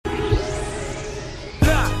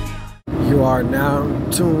You are now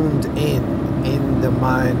tuned in the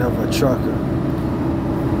mind of a trucker.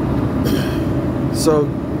 So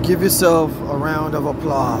give yourself a round of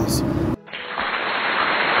applause.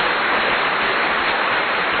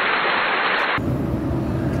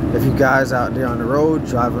 If you guys out there on the road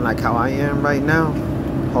driving like how I am right now,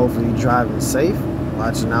 hopefully you're driving safe,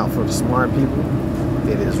 watching out for the smart people.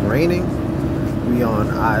 It is raining. We on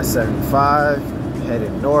I-75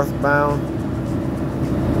 headed northbound,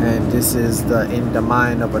 and this is the In the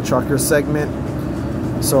Mind of a Trucker segment.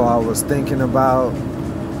 So I was thinking about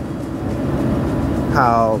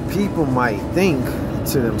how people might think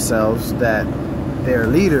to themselves that they're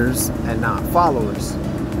leaders and not followers.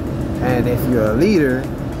 And if you're a leader,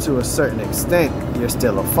 to a certain extent, you're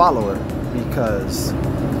still a follower, because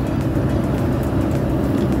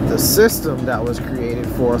the system that was created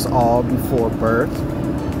for us all before birth,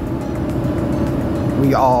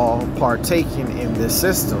 we all partaking in this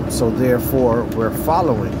system, so therefore we're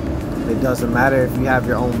following. It doesn't matter if you have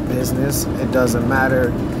your own business, it doesn't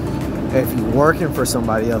matter if you're working for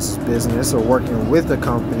somebody else's business or working with a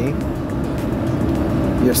company,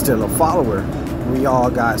 you're still a follower. We all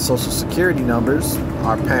got social security numbers.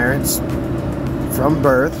 Our parents from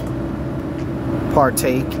birth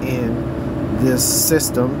partake in this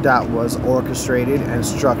system that was orchestrated and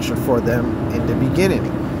structured for them in the beginning.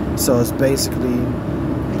 So it's basically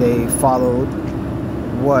they followed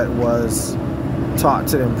what was taught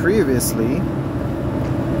to them previously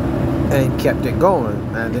and kept it going,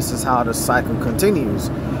 and this is how the cycle continues.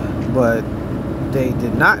 But they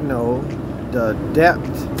did not know the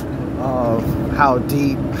depth of how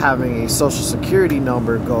deep having a social security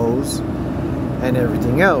number goes and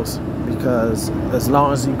everything else, because as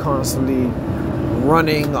long as you constantly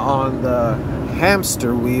running on the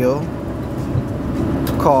hamster wheel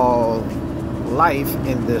called life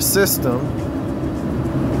in this system,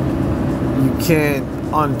 you can't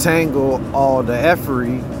untangle all the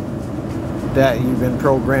effery that you've been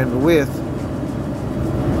programmed with,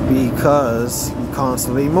 because you're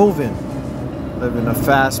constantly moving, living a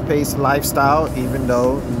fast-paced lifestyle, even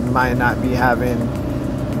though you might not be having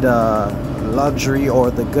the luxury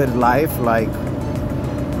or the good life like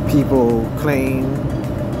people claim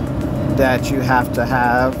that you have to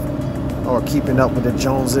have, or keeping up with the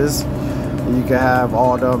Joneses. You can have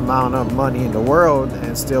all the amount of money in the world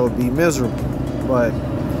and still be miserable. But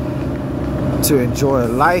to enjoy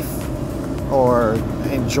life or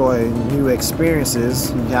enjoy new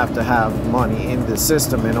experiences, you have to have money in the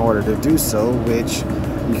system in order to do so, which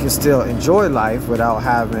you can still enjoy life without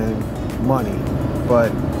having money.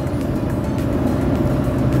 But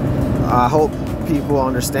I hope people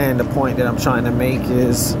understand the point that I'm trying to make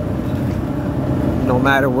is, no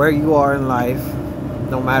matter where you are in life,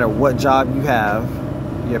 no matter what job you have,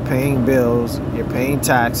 you're paying bills, you're paying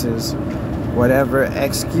taxes, whatever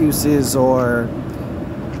excuses or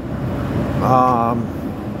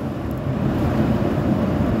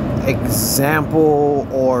example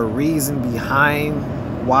or reason behind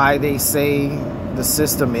why they say the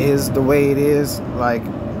system is the way it is. Like,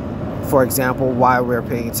 for example, why we're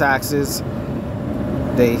paying taxes.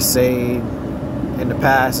 They say in the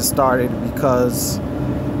past it started because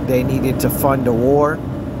they needed to fund the war,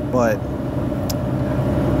 but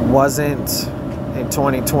wasn't in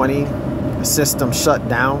 2020 the system shut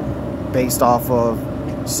down based off of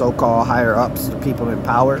so-called higher ups, the people in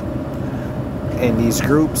power in these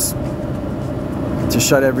groups, to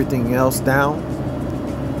shut everything else down,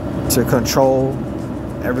 to control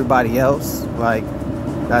everybody else. Like,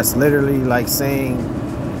 that's literally like saying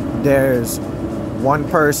there's one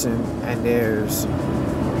person and there's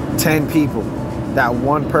 10 people. That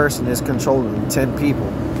one person is controlling 10 people.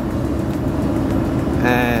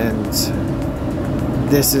 And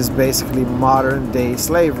this is basically modern day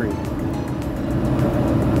slavery.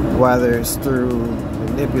 Whether it's through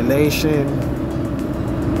manipulation,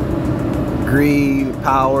 greed,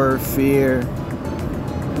 power, fear,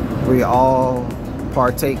 we all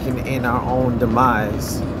partaking in our own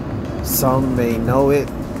demise. Some may know it,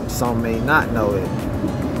 some may not know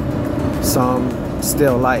it. Some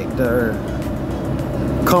still like their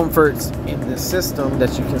comforts in the system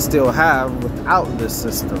that you can still have without this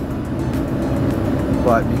system.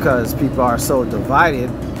 But because people are so divided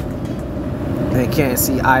and can't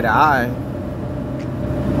see eye to eye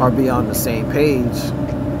or be on the same page,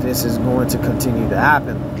 this is going to continue to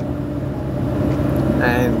happen.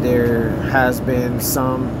 And there has been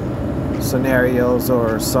some scenarios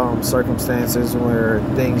or some circumstances where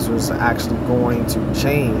things was actually going to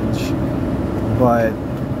change, but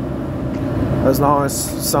as long as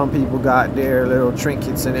some people got their little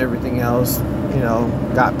trinkets and everything else, you know,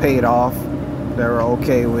 got paid off, they were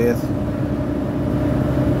okay with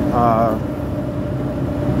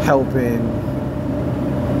helping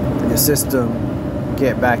the system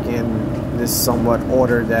get back in this somewhat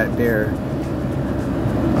order that they're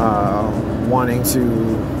wanting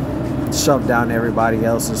to shove down everybody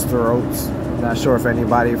else's throats. Not sure if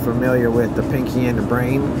anybody familiar with the Pinky and the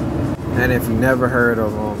Brain, and if you never heard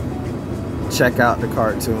of them, check out the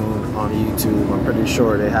cartoon on YouTube. I'm pretty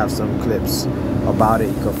sure they have some clips about it.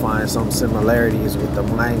 You can find some similarities with the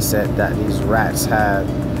mindset that these rats have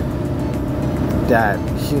that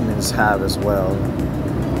humans have as well.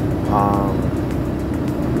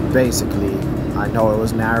 Basically, I know it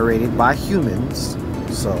was narrated by humans,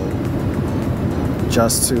 so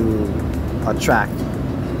just to attract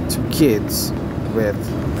to kids with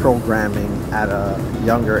programming at a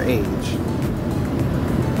younger age.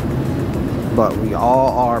 But we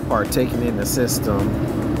all are partaking in the system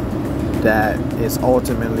that is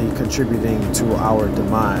ultimately contributing to our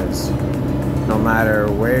demise, no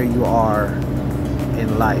matter where you are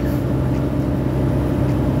in life.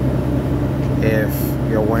 If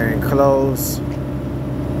you're wearing clothes,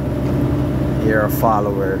 you're a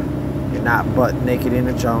follower. You're not butt naked in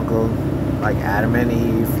the jungle like Adam and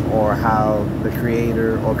Eve, or how the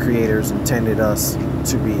creator or creators intended us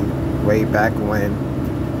to be way back when.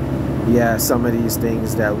 Yeah, some of these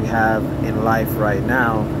things that we have in life right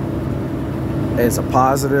now is a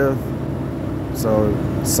positive. So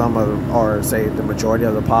some of them, or say the majority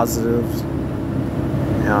of the positives,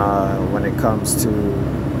 when it comes to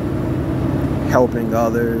helping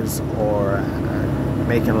others or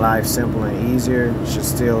making life simple and easier, should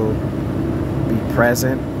still be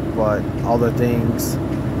present. But other things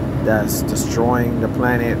that's destroying the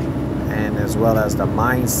planet, and as well as the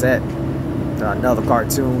mindset, another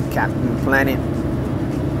cartoon, Captain Planet,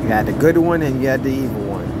 you had the good one and you had the evil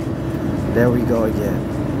one. There we go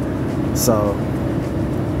again. So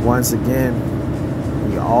once again,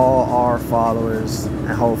 we all are followers, and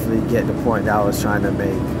hopefully get the point that I was trying to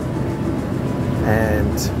make.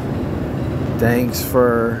 And thanks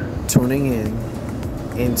for tuning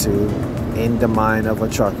into In the Mind of a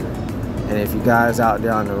Trucker. And if you guys out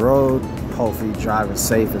there on the road, hopefully driving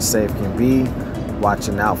safe as safe can be,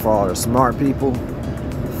 watching out for all the smart people,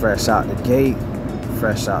 fresh out the gate,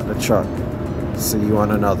 fresh out the truck. See you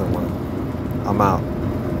on another one. I'm out.